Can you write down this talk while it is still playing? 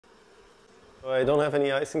I don't have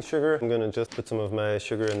any icing sugar. I'm gonna just put some of my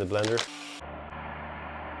sugar in the blender.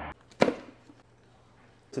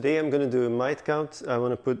 Today I'm gonna do a mite count. I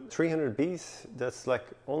wanna put 300 bees, that's like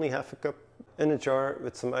only half a cup, in a jar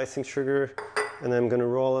with some icing sugar, and I'm gonna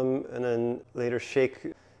roll them and then later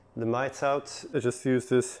shake the mites out. I just use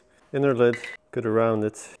this inner lid, get around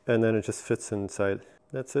it, and then it just fits inside.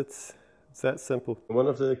 That's it. It's that simple. One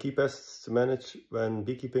of the key pests to manage when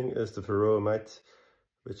beekeeping is the varroa mite,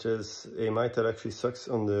 which is a mite that actually sucks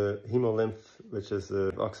on the hemolymph, which is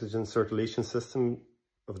the oxygen circulation system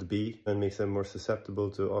of the bee, and makes them more susceptible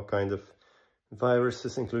to all kinds of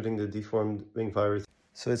viruses, including the deformed wing virus.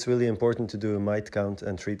 So it's really important to do a mite count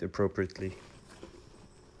and treat appropriately.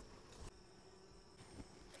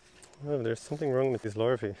 Oh, there's something wrong with these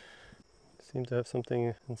larvae. Seem to have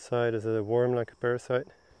something inside as a worm, like a parasite.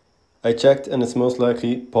 I checked and it's most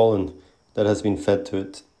likely pollen that has been fed to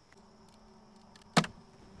it.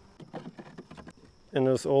 In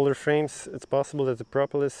those older frames, it's possible that the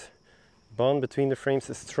propolis bond between the frames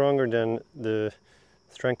is stronger than the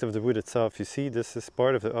strength of the wood itself. You see, this is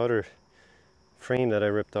part of the other frame that I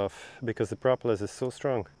ripped off because the propolis is so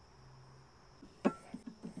strong.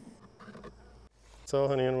 It's all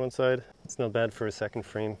honey on one side. It's not bad for a second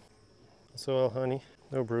frame. Also all honey,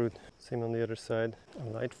 no brood. Same on the other side. A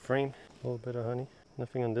light frame, a little bit of honey.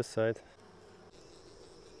 Nothing on this side.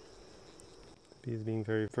 The bees being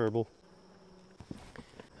very verbal.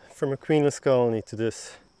 From a queenless colony to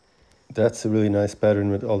this. That's a really nice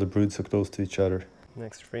pattern with all the broods so close to each other.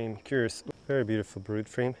 Next frame, curious, very beautiful brood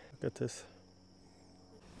frame. Look at this.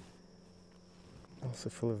 Also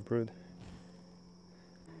full of brood.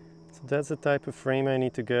 So that's the type of frame I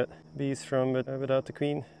need to get bees from, but without the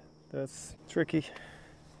queen, that's tricky.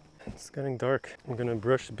 It's getting dark. I'm gonna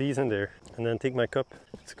brush the bees in there and then take my cup.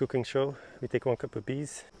 It's a cooking show. We take 1 cup of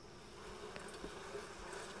bees.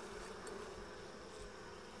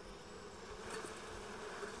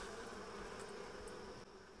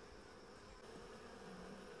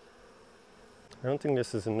 I don't think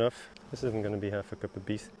this is enough. This isn't going to be half a cup of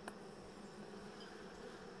bees.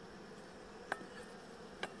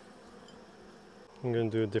 I'm going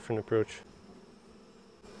to do a different approach.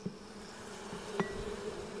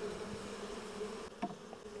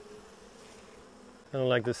 I don't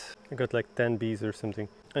like this. I got like 10 bees or something.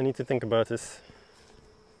 I need to think about this.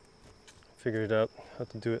 Figure it out how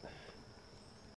to do it.